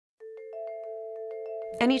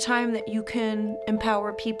Anytime that you can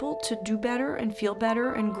empower people to do better and feel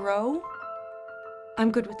better and grow,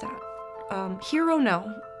 I'm good with that. Hero,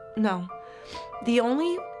 no. The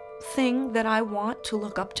only thing that I want to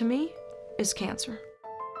look up to me is cancer.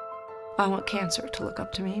 I want cancer to look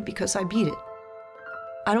up to me because I beat it.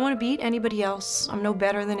 I don't want to beat anybody else. I'm no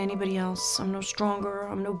better than anybody else. I'm no stronger,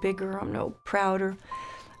 I'm no bigger, I'm no prouder.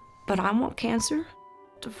 But I want cancer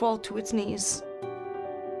to fall to its knees.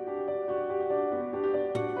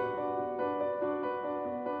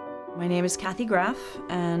 My name is Kathy Graff,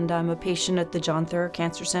 and I'm a patient at the John Theurer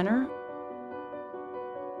Cancer Center.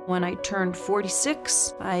 When I turned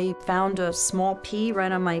 46, I found a small pea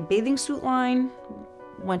right on my bathing suit line.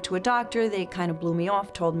 Went to a doctor, they kind of blew me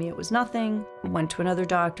off, told me it was nothing. Went to another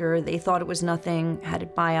doctor, they thought it was nothing, had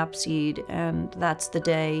it biopsied, and that's the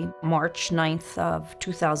day, March 9th of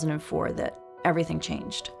 2004, that everything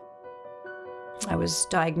changed. I was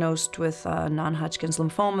diagnosed with non-Hodgkin's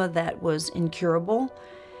lymphoma that was incurable,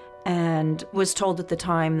 and was told at the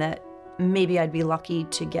time that maybe I'd be lucky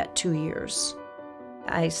to get 2 years.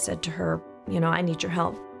 I said to her, I need your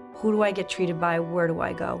help. Who do I get treated by? Where do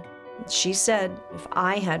I go? She said, if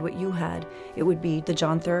I had what you had, it would be the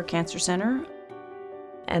John Theurer Cancer Center.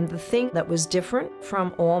 And the thing that was different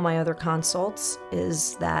from all my other consults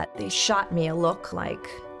is that they shot me a look like,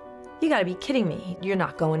 you gotta be kidding me. You're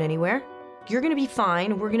not going anywhere. You're gonna be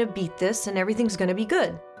fine. We're gonna beat this and everything's gonna be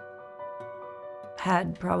good.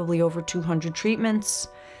 Had probably over 200 treatments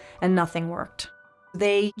and nothing worked.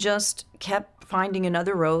 They just kept finding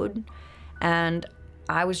another road and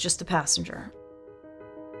I was just a passenger.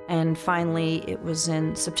 And finally, it was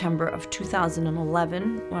in September of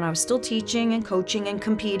 2011 when I was still teaching and coaching and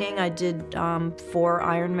competing. I did 4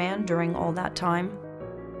 IRONMAN during all that time.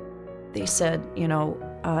 They said,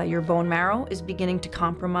 your bone marrow is beginning to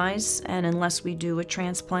compromise, and unless we do a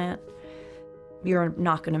transplant, you're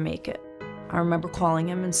not going to make it. I remember calling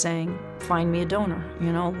him and saying, find me a donor,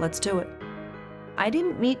 let's do it. I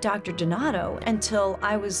didn't meet Dr. Donato until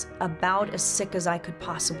I was about as sick as I could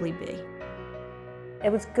possibly be.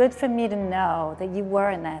 It was good for me to know that you were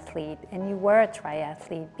an athlete and you were a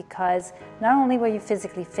triathlete, because not only were you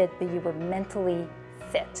physically fit, but you were mentally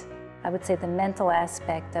fit. I would say the mental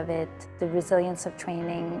aspect of it, the resilience of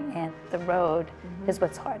training and the road is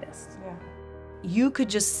what's hardest. Yeah. You could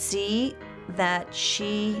just see that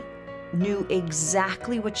she knew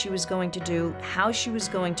exactly what she was going to do, how she was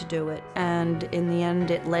going to do it, and in the end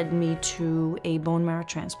it led me to a bone marrow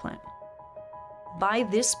transplant. By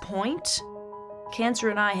this point, Cancer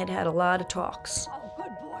and I had had a lot of talks. Oh,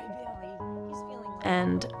 good boy, Billy. He's feeling well.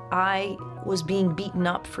 And I was being beaten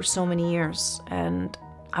up for so many years, and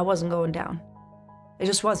I wasn't going down. It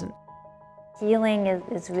just wasn't. Healing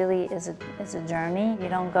is really a journey. You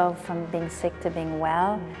don't go from being sick to being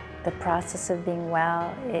well. The process of being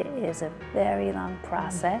well is a very long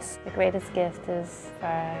process. The greatest gift is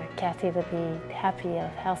for Kathy to be happy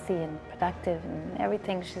and healthy and productive in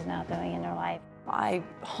everything she's now doing in her life. I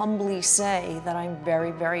humbly say that I'm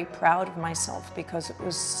very, very proud of myself because it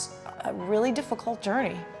was a really difficult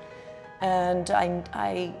journey. And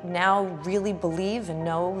I now really believe and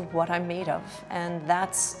know what I'm made of. And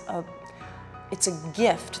it's a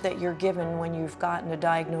gift that you're given when you've gotten a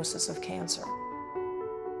diagnosis of cancer.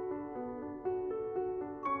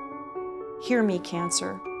 Hear me,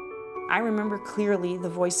 cancer. I remember clearly the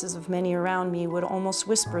voices of many around me would almost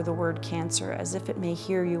whisper the word cancer as if it may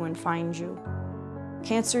hear you and find you.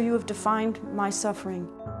 Cancer, you have defined my suffering.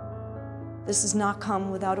 This has not come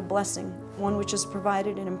without a blessing, one which has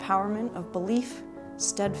provided an empowerment of belief,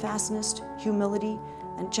 steadfastness, humility,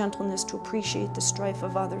 and gentleness to appreciate the strife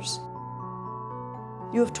of others.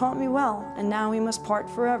 You have taught me well, and now we must part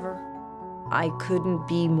forever. I couldn't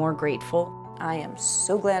be more grateful. I am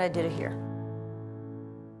so glad I did it here.